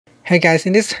Hey guys,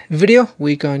 in this video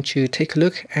we're going to take a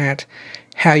look at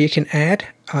how you can add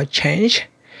or change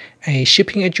a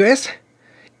shipping address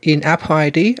in Apple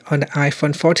ID on the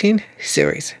iPhone 14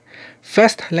 series.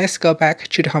 First, let's go back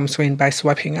to the home screen by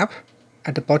swiping up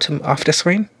at the bottom of the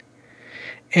screen.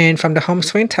 And from the home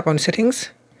screen, tap on Settings.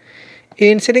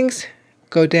 In Settings,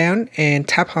 go down and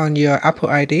tap on your Apple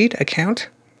ID account.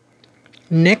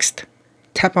 Next,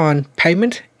 tap on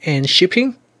Payment and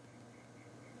Shipping.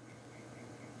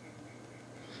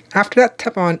 After that,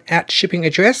 tap on Add Shipping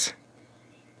Address.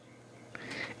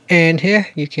 And here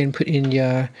you can put in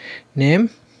your name.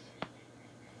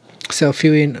 So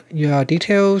fill in your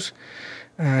details,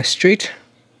 street,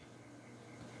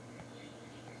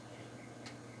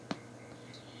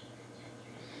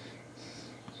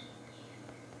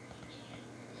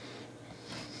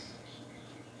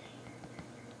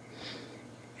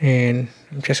 and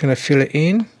I'm just going to fill it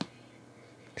in.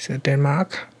 So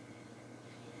Denmark.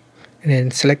 And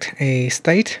then select a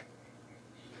state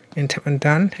and tap on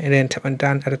Done, and then tap on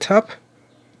Done at the top.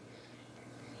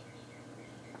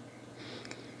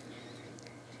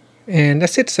 And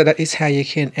that's it. So that is how you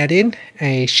can add in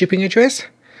a shipping address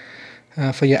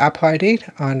for your Apple ID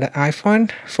on the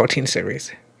iPhone 14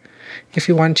 series. If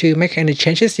you want to make any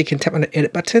changes, you can tap on the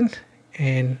edit button,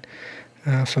 and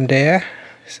from there,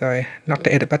 sorry, not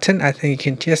the edit button, I think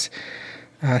you can just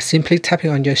simply tapping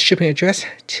on your shipping address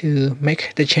to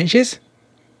make the changes.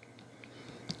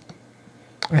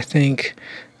 I think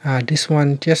this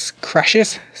one just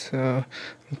crashes, so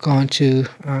I'm going to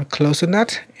close on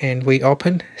that and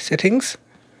reopen Settings.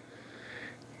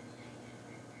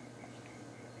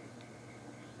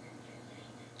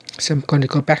 So I'm going to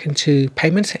go back into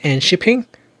Payments and Shipping.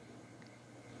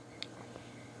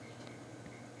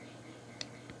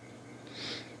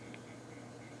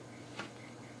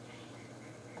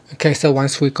 Okay, so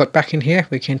once we got back in here,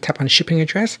 we can tap on shipping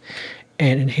address,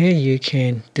 and in here you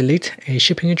can delete a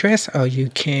shipping address, or you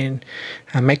can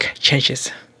make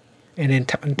changes, and then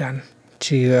tap on Done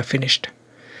to finished.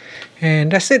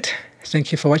 And that's it.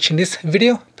 Thank you for watching this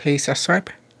video. Please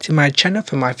subscribe to my channel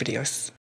for more videos.